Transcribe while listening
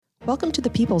Welcome to The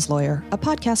People's Lawyer, a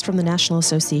podcast from the National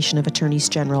Association of Attorneys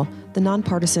General, the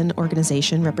nonpartisan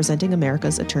organization representing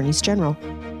America's attorneys general.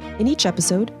 In each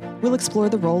episode, we'll explore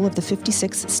the role of the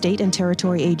 56 state and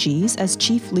territory AGs as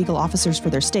chief legal officers for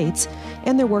their states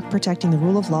and their work protecting the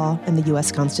rule of law and the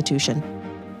U.S. Constitution.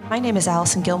 My name is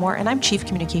Allison Gilmore, and I'm Chief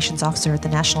Communications Officer at the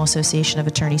National Association of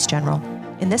Attorneys General.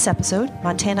 In this episode,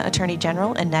 Montana Attorney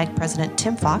General and NAAG President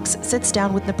Tim Fox sits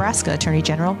down with Nebraska Attorney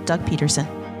General Doug Peterson.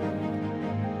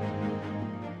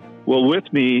 Well,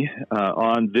 with me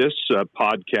on this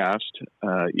podcast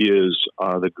is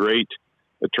the great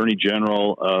Attorney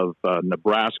General of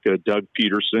Nebraska, Doug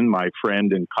Peterson, my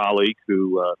friend and colleague,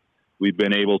 who we've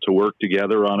been able to work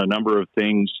together on a number of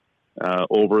things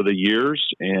over the years.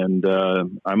 And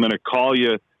I'm going to call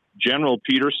you General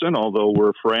Peterson, although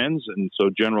we're friends. And so,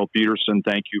 General Peterson,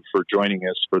 thank you for joining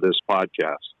us for this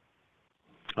podcast.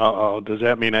 Does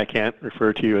that mean I can't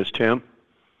refer to you as Tim?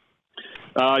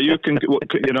 You can,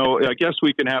 I guess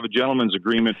we can have a gentleman's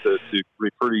agreement to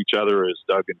refer to each other as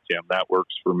Doug and Tim. That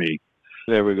works for me.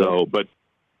 There we go. So, but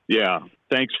yeah,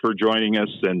 thanks for joining us.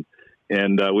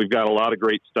 And we've got a lot of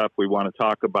great stuff we want to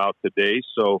talk about today.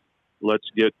 So let's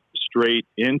get straight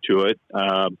into it.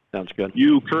 Sounds good.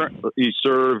 You currently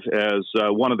serve as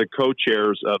one of the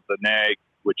co-chairs of the NAAG,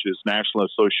 which is National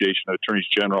Association of Attorneys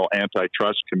General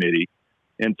Antitrust Committee.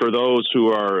 And for those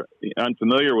who are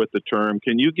unfamiliar with the term,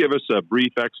 can you give us a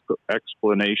brief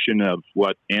explanation of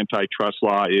what antitrust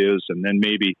law is, and then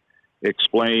maybe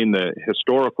explain the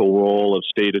historical role of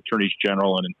state attorneys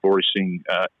general in enforcing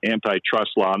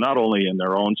antitrust law, not only in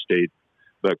their own state,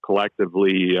 but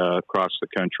collectively across the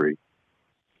country?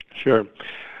 Sure.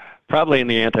 Probably in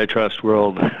the antitrust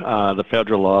world, the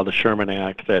federal law, the Sherman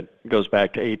Act, that goes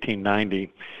back to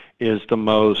 1890, is the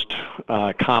most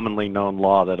commonly known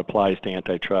law that applies to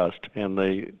antitrust. And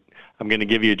I'm going to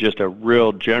give you just a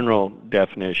real general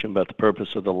definition, but the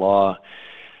purpose of the law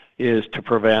is to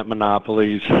prevent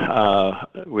monopolies,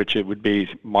 which it would be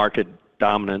market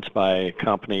dominance by a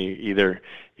company either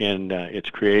in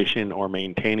its creation or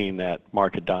maintaining that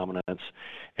market dominance,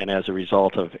 and as a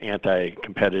result of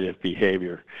anti-competitive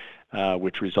behavior,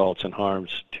 which results in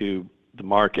harms to the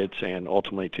markets and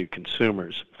ultimately to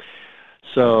consumers.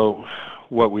 So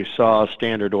what we saw,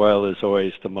 Standard Oil is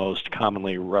always the most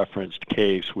commonly referenced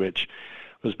case, which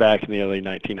was back in the early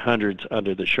 1900s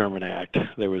under the Sherman Act.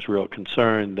 There was real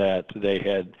concern that they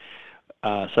had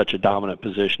such a dominant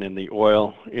position in the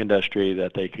oil industry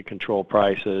that they could control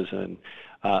prices and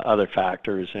other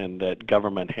factors, and that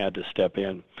government had to step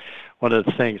in. One of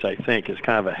the things I think is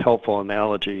kind of a helpful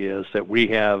analogy is that we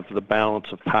have the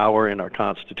balance of power in our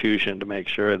Constitution to make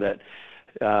sure that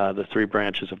the three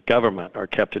branches of government are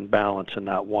kept in balance and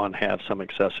not one have some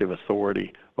excessive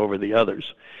authority over the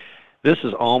others. This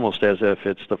is almost as if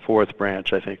it's the fourth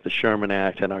branch. I think the Sherman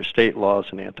Act and our state laws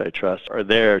and antitrust are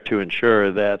there to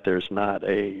ensure that there's not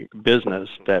a business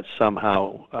that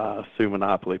somehow, through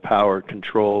monopoly power,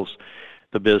 controls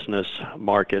the business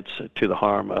markets to the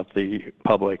harm of the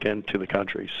public and to the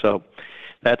country. So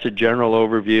that's a general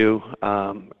overview.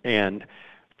 And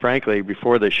frankly,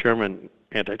 before the Sherman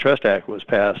Antitrust Act was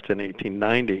passed in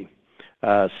 1890,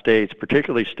 states,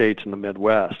 particularly states in the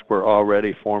Midwest, were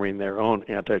already forming their own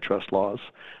antitrust laws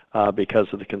because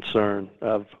of the concern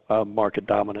of market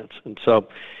dominance. And so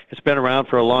it's been around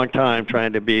for a long time,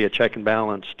 trying to be a check and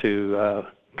balance to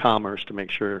commerce to make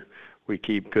sure we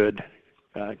keep good,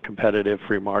 competitive,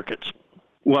 free markets.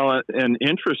 Well, and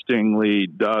interestingly,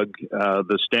 Doug,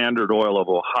 the Standard Oil of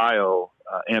Ohio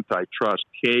antitrust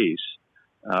case,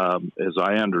 as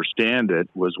I understand it,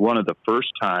 was one of the first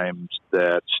times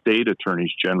that state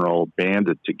attorneys general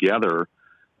banded together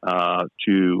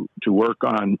to work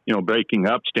on, breaking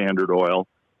up Standard Oil,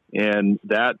 and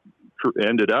that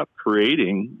ended up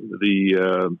creating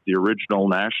the original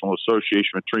National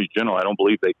Association of Attorneys General. I don't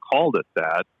believe they called it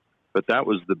that, but that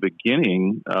was the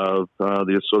beginning of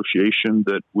the association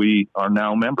that we are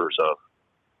now members of.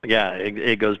 Yeah,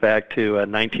 it goes back to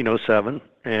 1907.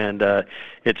 And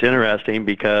it's interesting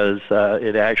because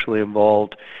it actually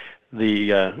involved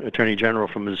the Attorney General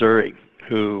from Missouri,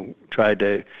 who tried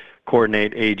to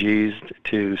coordinate AGs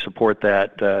to support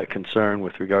that concern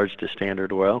with regards to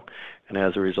Standard Oil. And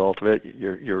as a result of it,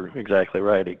 you're exactly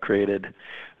right. It created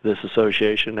this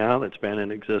association now that's been in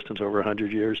existence over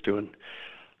 100 years, doing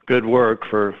good work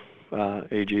for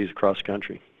AGs across the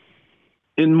country.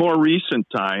 In more recent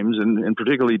times, and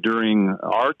particularly during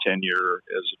our tenure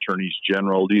as attorneys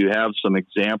general, do you have some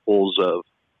examples of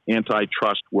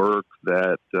antitrust work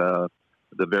that the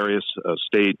various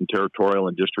state and territorial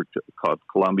and District of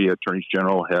Columbia attorneys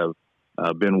general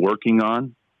have been working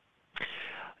on?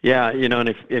 Yeah, and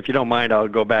if you don't mind, I'll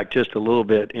go back just a little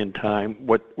bit in time.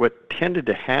 What tended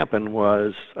to happen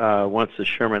was once the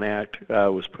Sherman Act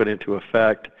was put into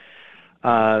effect,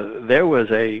 there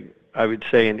was I would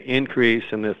say, an increase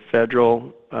in the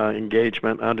federal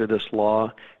engagement under this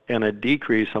law and a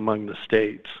decrease among the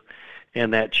states.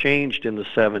 And that changed in the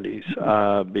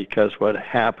 70s because what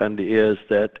happened is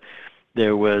that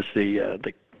there was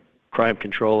the Crime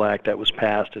Control Act that was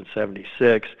passed in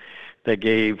 76 that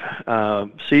gave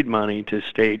seed money to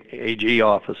state AG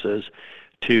offices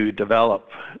to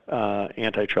develop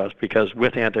antitrust, because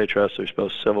with antitrust there's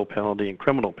both civil penalty and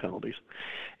criminal penalties.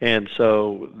 And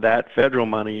so that federal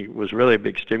money was really a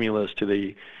big stimulus to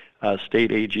the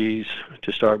state AGs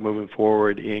to start moving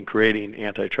forward in creating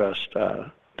antitrust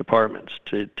departments.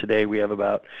 Today we have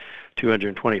about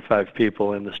 225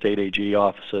 people in the state AG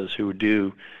offices who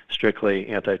do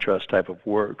strictly antitrust type of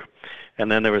work.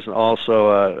 And then there was also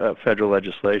a federal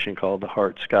legislation called the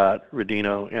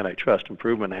Hart-Scott-Rodino Antitrust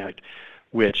Improvement Act,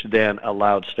 which then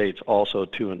allowed states also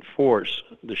to enforce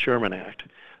the Sherman Act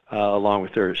along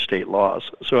with their state laws.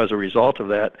 So as a result of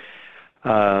that,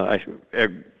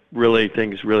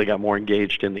 things really got more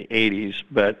engaged in the 80s.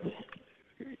 But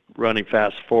running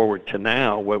fast forward to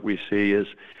now, what we see is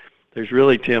there's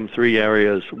really, Tim, three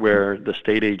areas where the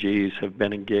state AGs have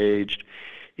been engaged,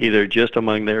 either just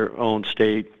among their own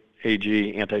state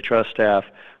AG antitrust staff,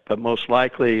 but most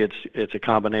likely it's a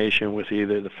combination with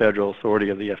either the federal authority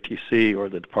of the FTC or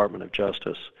the Department of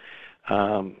Justice.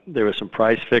 There was some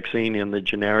price fixing in the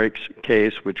generics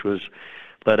case, which was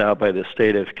led out by the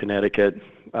state of Connecticut.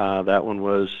 That one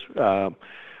was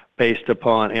based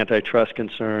upon antitrust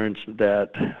concerns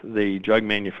that the drug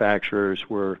manufacturers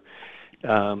were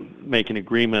making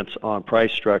agreements on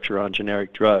price structure on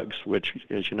generic drugs, which,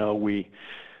 as you know,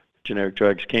 generic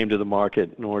drugs came to the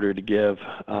market in order to give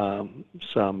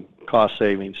some cost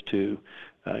savings to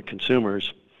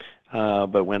consumers.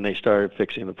 But when they started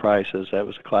fixing the prices, that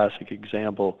was a classic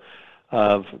example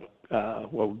of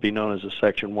what would be known as a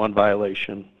Section 1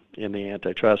 violation in the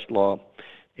antitrust law.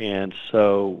 And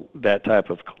so that type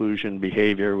of collusion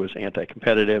behavior was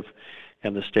anti-competitive,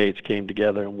 and the states came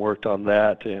together and worked on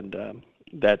that. And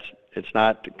it's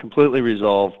not completely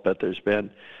resolved, but there's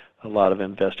been a lot of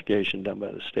investigation done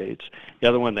by the states. The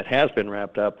other one that has been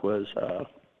wrapped up was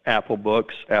Apple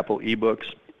eBooks.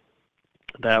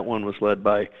 That one was led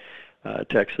by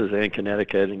Texas and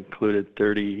Connecticut, included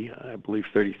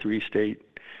 33 state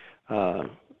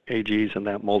AGs in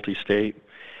that multi-state.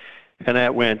 And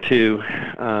that went to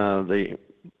the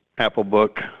Apple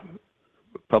Book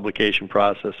publication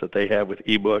process that they have with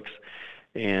ebooks.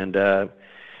 And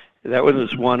that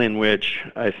was one in which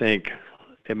I think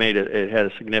it had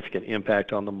a significant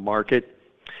impact on the market.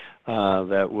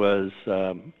 That was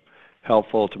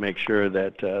helpful to make sure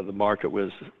that the market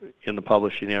was in the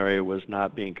publishing area was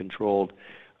not being controlled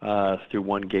through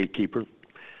one gatekeeper.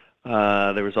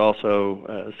 There was also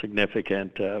a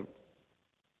significant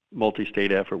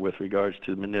multi-state effort with regards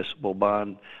to municipal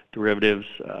bond derivatives.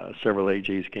 Several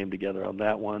AGs came together on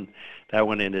that one. That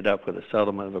one ended up with a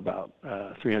settlement of about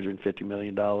 $350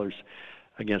 million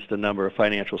against a number of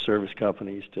financial service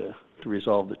companies to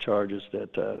resolve the charges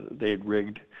that they had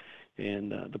rigged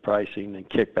in the pricing and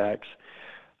kickbacks.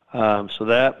 So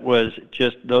that was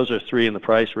those are three in the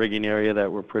price rigging area that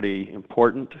were pretty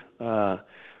important.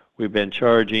 We've been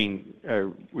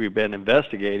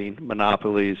investigating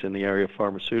monopolies in the area of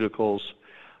pharmaceuticals.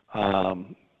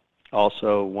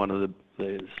 Also, one of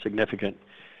the significant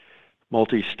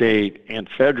multi-state and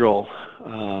federal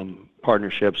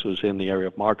partnerships was in the area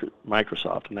of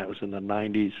Microsoft, and that was in the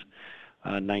 90s.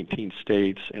 19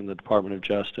 states and the Department of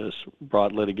Justice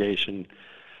brought litigation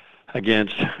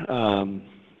against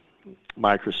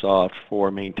Microsoft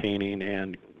for maintaining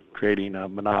and creating a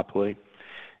monopoly.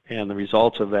 And the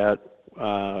results of that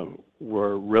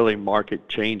were really market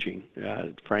changing.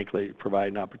 Frankly,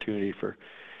 provide an opportunity for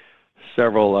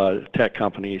several tech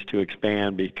companies to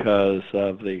expand because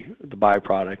of the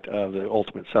byproduct of the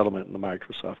ultimate settlement in the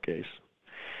Microsoft case.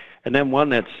 And then one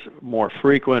that's more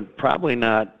frequent, probably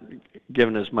not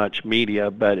given as much media,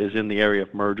 but is in the area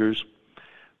of mergers.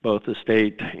 Both the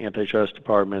state antitrust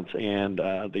departments and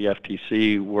the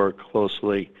FTC work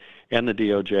closely, and the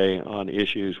DOJ, on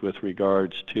issues with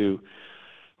regards to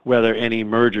whether any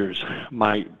mergers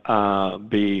might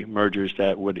be mergers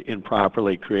that would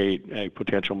improperly create a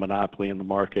potential monopoly in the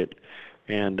market.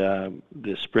 And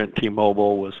the Sprint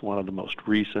T-Mobile was one of the most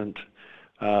recent.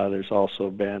 There's also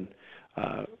been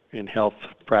in health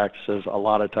practices, a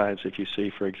lot of times if you see,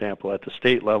 for example, at the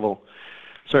state level,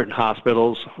 certain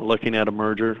hospitals looking at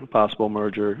a possible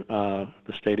merger,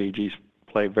 the state AGs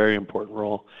play a very important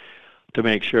role. to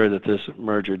make sure that this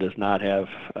merger does not have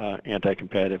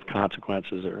anti-competitive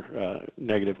consequences or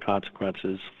negative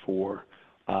consequences for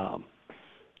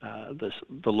the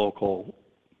local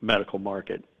medical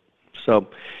market. So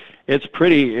it's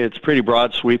pretty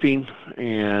broad sweeping,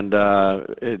 and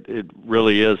it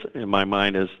really is, in my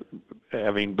mind, as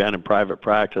having been in private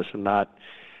practice and not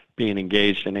being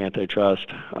engaged in antitrust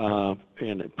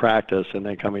in practice, and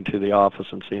then coming to the office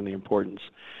and seeing the importance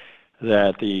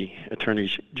that the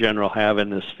attorneys general have in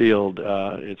this field.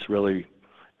 It's really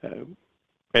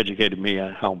educated me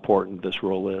on how important this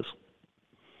role is.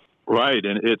 Right,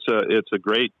 and it's a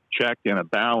great check and a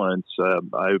balance.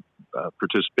 I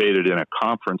participated in a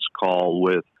conference call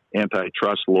with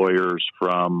antitrust lawyers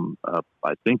from,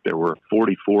 I think there were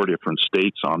 44 different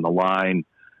states on the line,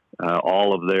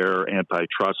 all of their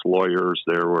antitrust lawyers.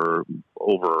 There were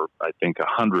over, I think,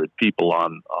 100 people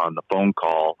on the phone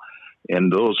call.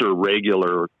 And those are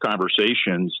regular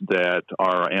conversations that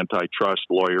our antitrust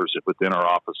lawyers within our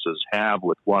offices have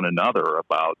with one another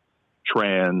about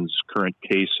trends, current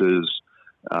cases,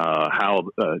 how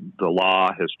the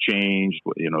law has changed,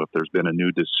 if there's been a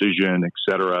new decision, et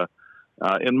cetera.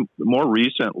 And more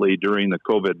recently, during the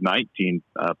COVID-19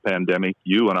 pandemic,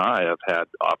 you and I have had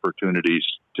opportunities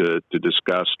to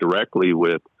discuss directly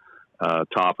with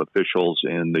top officials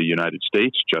in the United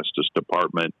States Justice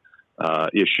Department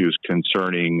issues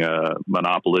concerning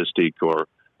monopolistic, or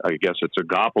I guess it's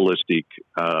oligopolistic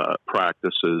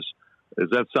practices. Is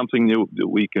that something that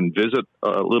we can visit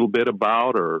a little bit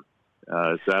about, or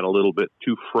is that a little bit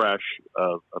too fresh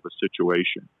of a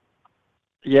situation?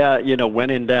 Yeah, when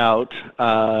in doubt,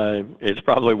 it's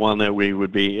probably one that we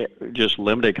would be just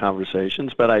limited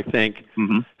conversations. But I think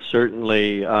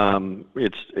certainly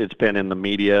it's been in the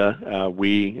media.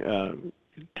 We,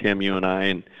 Tim, you and I,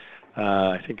 and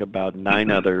I think about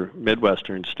 9 other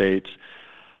Midwestern states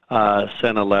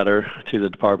sent a letter to the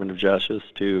Department of Justice,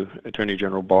 to Attorney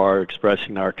General Barr,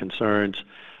 expressing our concerns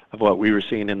of what we were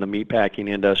seeing in the meatpacking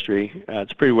industry.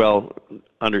 It's pretty well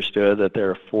understood that there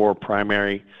are 4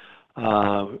 primary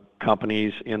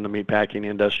companies in the meatpacking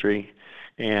industry,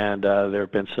 and there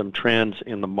have been some trends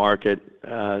in the market.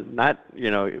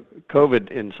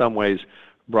 COVID in some ways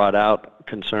brought out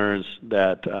concerns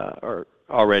that are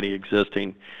already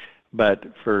existing, but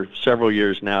for several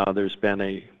years now, there's been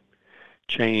a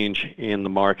change in the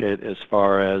market as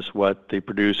far as what the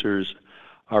producers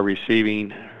are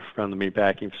receiving from the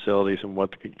meatpacking facilities and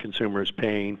what the consumer is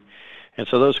paying. And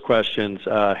so those questions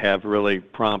have really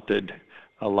prompted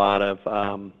a lot of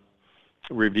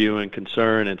review and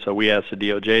concern. And so we asked the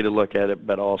DOJ to look at it,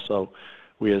 but also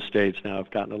we as states now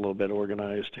have gotten a little bit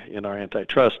organized in our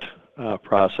antitrust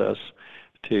process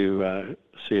to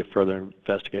see if further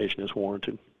investigation is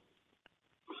warranted.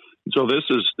 So this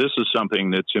is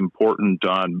something that's important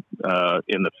on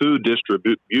in the food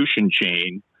distribution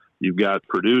chain. You've got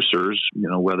producers,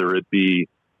 whether it be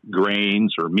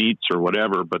grains or meats or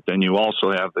whatever, but then you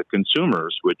also have the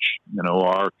consumers, which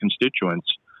are constituents,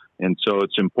 and so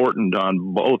it's important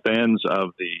on both ends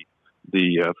of the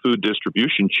food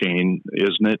distribution chain,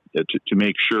 isn't it, to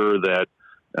make sure that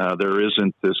there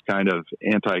isn't this kind of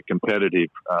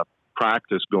anti-competitive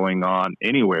practice going on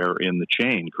anywhere in the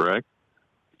chain, correct?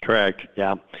 Correct,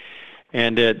 yeah.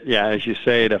 And as you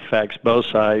say, it affects both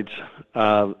sides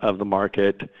of the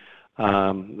market.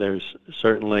 There's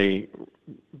certainly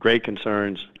great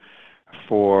concerns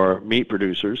for meat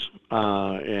producers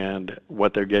and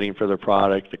what they're getting for their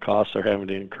product, the costs they're having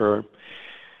to incur.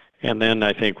 And then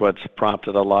I think what's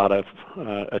prompted a lot of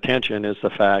attention is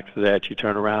the fact that you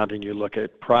turn around and you look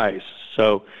at price.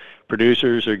 So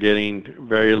producers are getting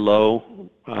very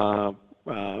low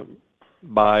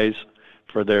buys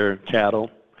for their cattle,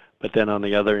 but then on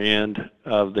the other end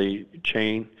of the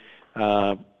chain,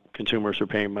 consumers are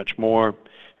paying much more,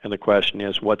 and the question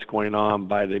is what's going on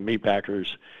by the meat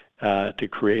packers to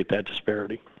create that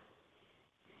disparity.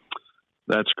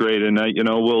 That's great, and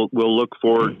we'll look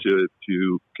forward to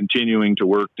continuing to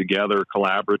work together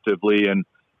collaboratively, and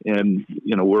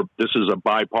this is a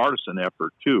bipartisan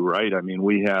effort too, right? I mean,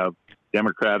 we have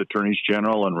Democrat attorneys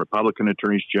general and Republican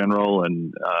attorneys general,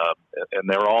 and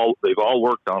they've all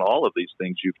worked on all of these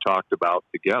things you've talked about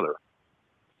together.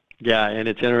 Yeah, and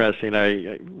it's interesting.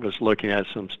 I was looking at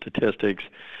some statistics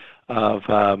of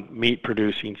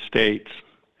meat-producing states,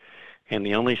 and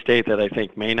the only state that I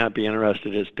think may not be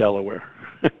interested is Delaware.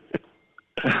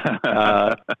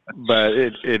 But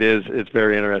it's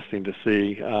very interesting to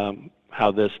see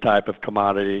how this type of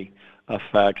commodity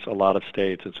affects a lot of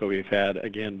states, and so we've had,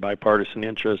 again, bipartisan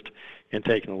interest in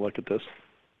taking a look at this.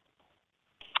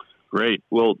 Great.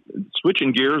 Well,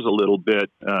 switching gears a little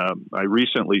bit, I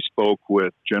recently spoke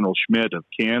with General Schmidt of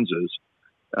Kansas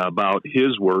about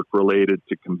his work related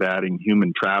to combating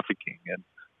human trafficking. And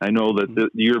I know that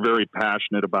you're very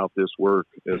passionate about this work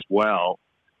as well.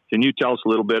 Can you tell us a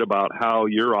little bit about how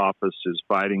your office is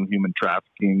fighting human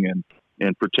trafficking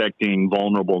and protecting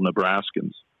vulnerable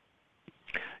Nebraskans?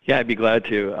 Yeah, I'd be glad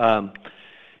to.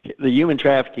 The human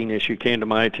trafficking issue came to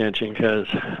my attention because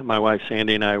my wife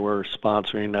Sandy and I were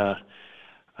sponsoring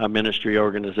a ministry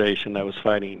organization that was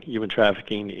fighting human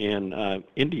trafficking in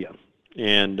India.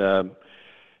 And,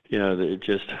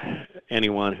 just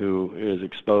anyone who is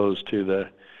exposed to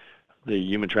the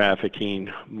human trafficking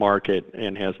market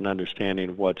and has an understanding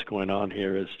of what's going on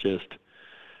here is just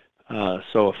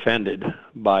so offended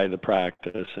by the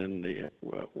practice and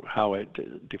how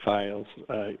it defiles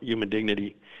human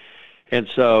dignity. And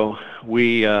so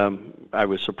I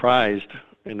was surprised,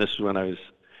 and this is when I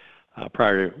was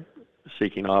prior to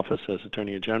seeking office as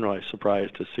Attorney General, I was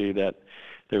surprised to see that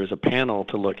there was a panel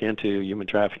to look into human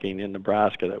trafficking in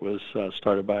Nebraska that was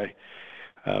started by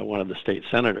one of the state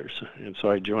senators. And so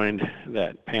I joined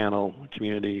that panel,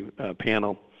 community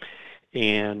panel,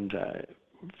 and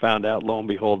found out, lo and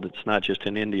behold, it's not just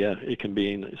in India, it can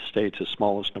be in states as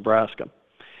small as Nebraska.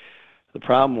 The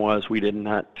problem was in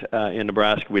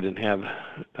Nebraska, we didn't have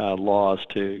laws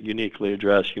to uniquely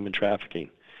address human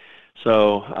trafficking.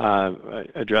 So I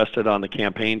addressed it on the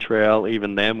campaign trail.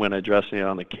 Even then, when addressing it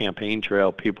on the campaign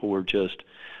trail, people were just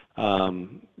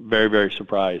very, very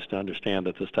surprised to understand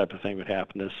that this type of thing would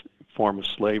happen. This form of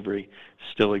slavery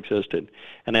still existed.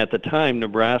 And at the time,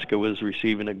 Nebraska was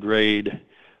receiving a grade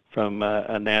from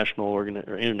a national or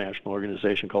international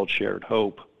organization called Shared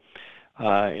Hope.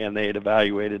 And they had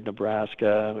evaluated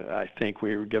Nebraska. I think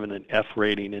we were given an F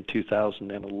rating in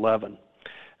 2011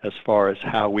 as far as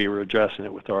how we were addressing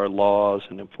it with our laws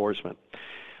and enforcement.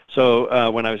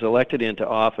 So when I was elected into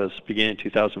office, beginning in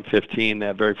 2015,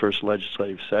 that very first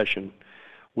legislative session,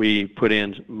 we put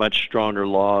in much stronger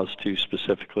laws to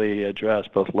specifically address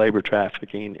both labor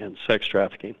trafficking and sex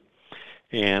trafficking.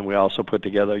 And we also put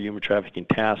together a human trafficking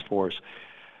task force.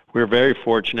 We were very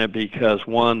fortunate because,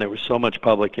 one, there was so much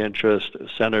public interest.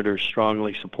 Senators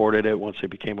strongly supported it once they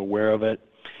became aware of it.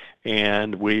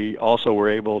 And we also were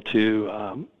able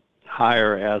to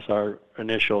hire as our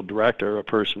initial director a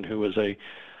person who was a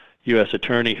U.S.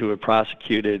 attorney who had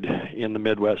prosecuted in the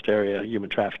Midwest area human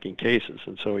trafficking cases.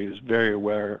 And so he was very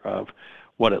aware of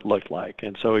what it looked like.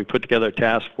 And so we put together a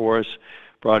task force,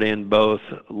 brought in both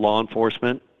law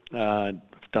enforcement, done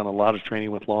a lot of training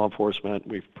with law enforcement.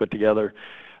 We've put together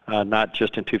not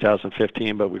just in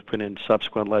 2015, but we've put in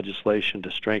subsequent legislation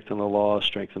to strengthen the law,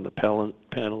 strengthen the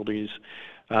penalties.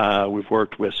 We've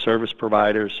worked with service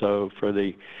providers, so for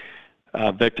the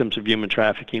victims of human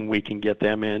trafficking, we can get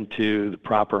them into the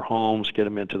proper homes, get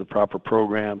them into the proper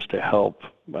programs to help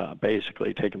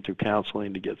basically take them through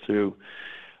counseling to get through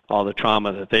all the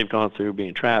trauma that they've gone through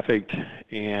being trafficked.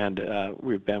 And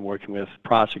we've been working with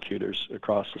prosecutors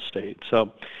across the state.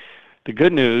 So the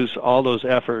good news, all those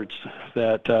efforts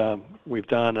that we've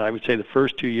done, I would say the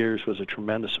first 2 years was a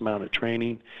tremendous amount of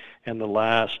training, and the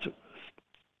last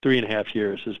 3.5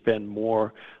 years has been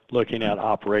more looking at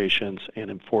operations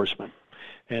and enforcement.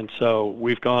 And so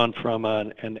we've gone from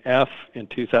an F in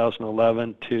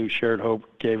 2011 to Shared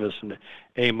Hope gave us an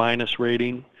A-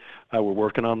 rating. We're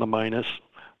working on the minus,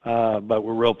 but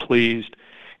we're real pleased.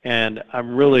 And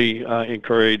I'm really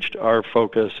encouraged. Our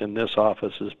focus in this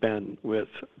office has been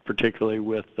particularly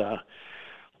with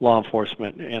law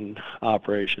enforcement and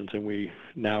operations, and we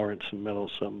now are in the middle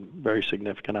of some very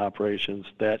significant operations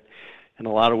that in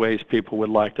a lot of ways people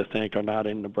would like to think are not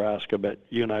in Nebraska, but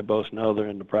you and I both know they're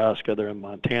in Nebraska, they're in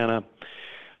Montana,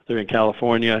 they're in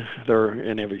California, they're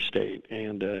in every state.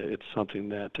 And it's something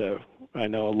that I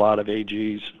know a lot of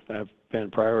AGs have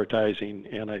been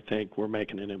prioritizing, and I think we're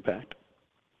making an impact.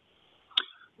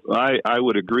 I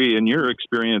would agree, and your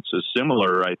experience is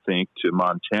similar, I think, to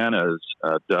Montana's,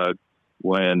 Doug.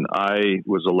 When I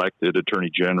was elected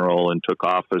Attorney General and took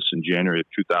office in January of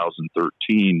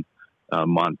 2013,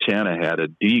 Montana had a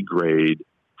D grade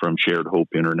from Shared Hope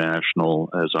International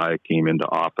as I came into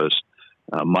office.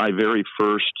 My very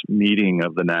first meeting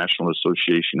of the National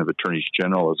Association of Attorneys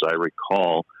General, as I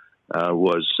recall,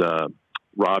 was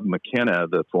Rob McKenna,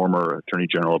 the former Attorney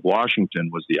General of Washington,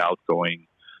 was the outgoing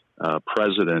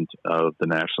president of the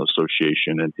National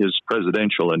Association, and his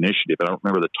presidential initiative, I don't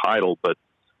remember the title, but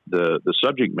the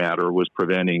subject matter was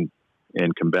preventing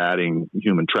and combating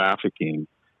human trafficking.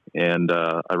 And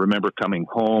I remember coming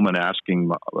home and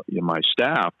asking my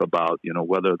staff about,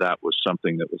 whether that was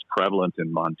something that was prevalent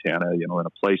in Montana, in a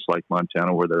place like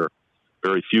Montana where there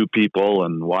very few people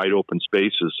and wide open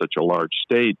spaces, such a large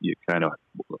state, you kind of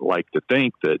like to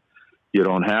think that you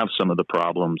don't have some of the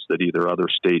problems that either other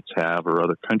states have or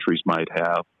other countries might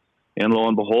have. And lo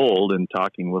and behold, in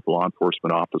talking with law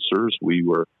enforcement officers, we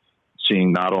were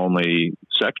seeing not only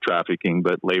sex trafficking,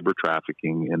 but labor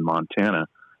trafficking in Montana.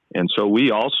 And so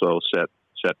we also set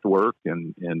to work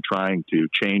in trying to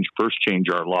change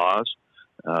our laws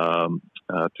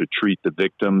to treat the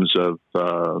victims of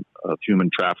human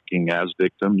trafficking as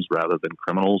victims rather than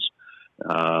criminals,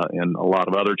 and a lot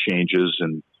of other changes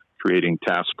in creating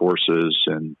task forces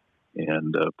and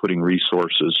putting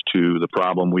resources to the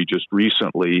problem. We just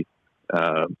recently,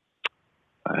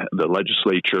 the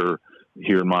legislature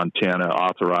here in Montana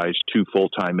authorized 2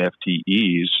 full-time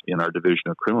FTEs in our Division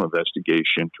of Criminal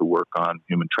Investigation to work on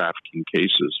human trafficking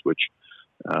cases, which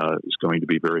is going to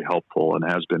be very helpful and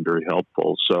has been very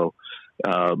helpful. So,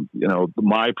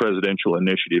 my presidential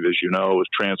initiative, as you know, is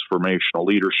transformational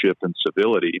leadership and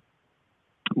civility,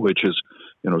 which is,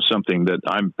 something that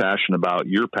I'm passionate about,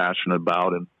 you're passionate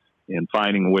about, and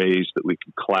finding ways that we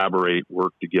can collaborate,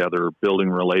 work together, building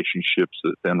relationships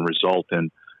that then result in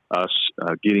us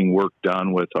getting work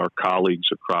done with our colleagues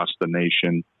across the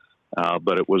nation.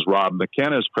 But it was Rob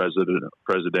McKenna's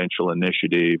presidential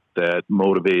initiative that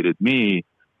motivated me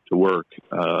to work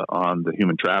on the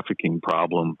human trafficking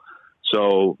problem.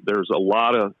 So there's a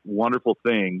lot of wonderful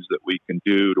things that we can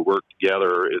do to work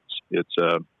together. It's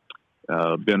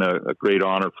been a great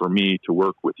honor for me to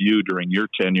work with you during your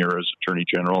tenure as Attorney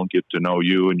General and get to know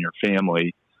you and your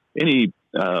family. Any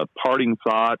parting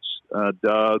thoughts,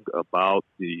 Doug, about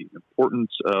the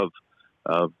importance of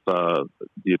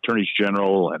the Attorneys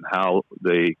General and how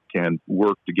they can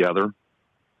work together?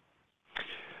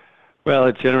 Well,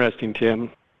 it's interesting,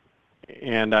 Tim,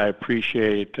 and I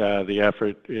appreciate the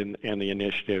effort and the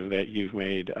initiative that you've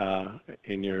made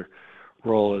in your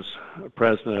role as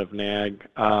president of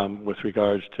NAAG with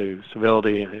regards to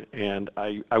civility. And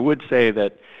I would say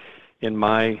that in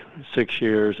my 6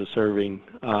 years of serving,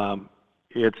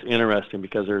 it's interesting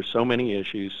because there are so many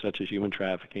issues such as human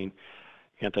trafficking,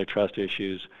 antitrust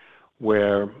issues,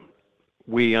 where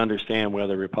we understand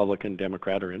whether Republican,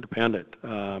 Democrat, or Independent,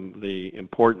 the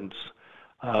importance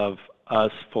of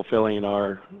us fulfilling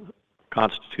our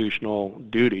constitutional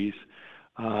duties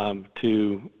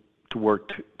to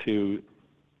work to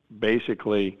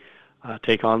basically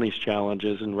take on these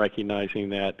challenges, and recognizing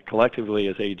that collectively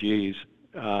as AGs,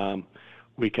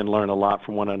 we can learn a lot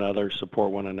from one another,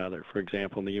 support one another. For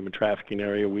example, in the human trafficking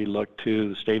area, we looked to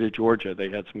the state of Georgia. They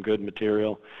had some good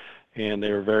material, and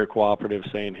they were very cooperative,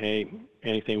 saying, hey,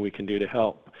 anything we can do to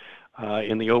help.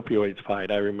 In the opioids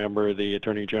fight, I remember the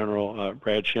Attorney General,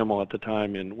 Brad Schimmel at the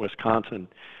time in Wisconsin,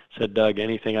 said, Doug,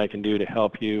 anything I can do to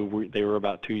help you. They were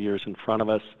about 2 years in front of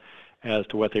us as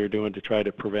to what they were doing to try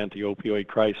to prevent the opioid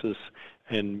crisis,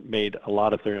 and made a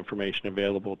lot of their information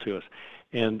available to us.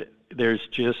 And there's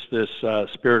just this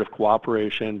spirit of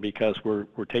cooperation because we're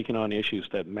taking on issues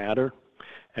that matter,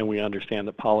 and we understand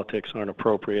that politics aren't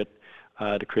appropriate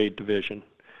to create division.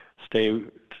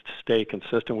 Stay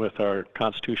consistent with our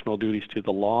constitutional duties to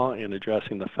the law in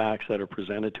addressing the facts that are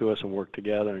presented to us, and work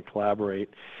together and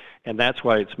collaborate. And that's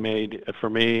why it's made, for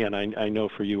me, and I know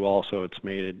for you also, it's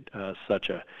made such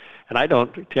a, and I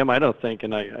don't, Tim, I don't think,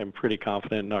 and I'm pretty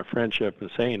confident in our friendship in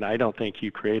saying, I don't think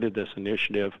you created this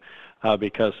initiative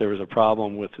because there was a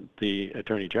problem with the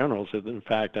Attorney Generals. In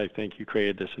fact, I think you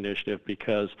created this initiative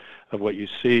because of what you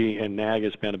see, and NAAG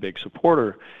has been a big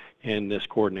supporter in this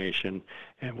coordination,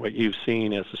 and what you've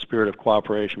seen as the spirit of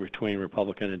cooperation between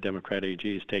Republican and Democrat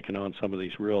AGs taking on some of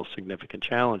these real significant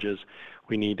challenges.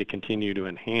 We need to continue to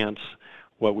enhance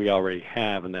what we already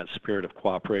have in that spirit of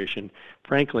cooperation,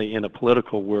 frankly, in a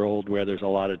political world where there's a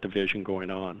lot of division going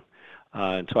on.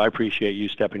 And so I appreciate you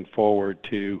stepping forward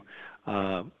to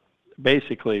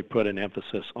basically put an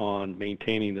emphasis on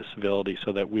maintaining the civility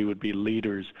so that we would be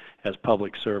leaders as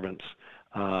public servants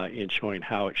in showing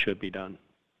how it should be done.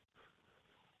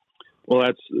 Well,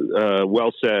 that's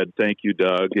well said. Thank you,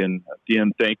 Doug. And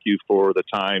again, thank you for the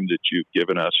time that you've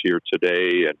given us here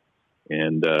today.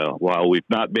 And while we've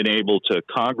not been able to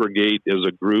congregate as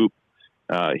a group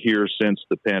here since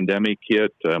the pandemic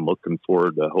hit, I'm looking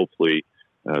forward to hopefully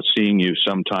seeing you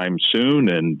sometime soon.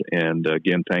 And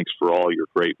again, thanks for all your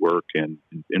great work. And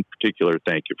in particular,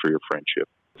 thank you for your friendship.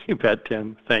 You bet,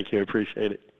 Tim. Thank you. I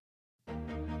appreciate it.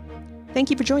 Thank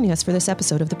you for joining us for this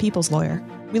episode of The People's Lawyer.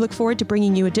 We look forward to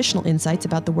bringing you additional insights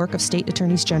about the work of state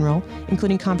attorneys general,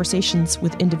 including conversations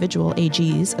with individual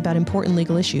AGs about important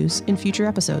legal issues in future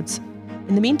episodes.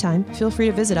 In the meantime, feel free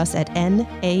to visit us at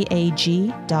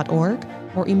naag.org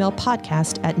or email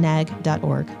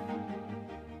podcast@naag.org.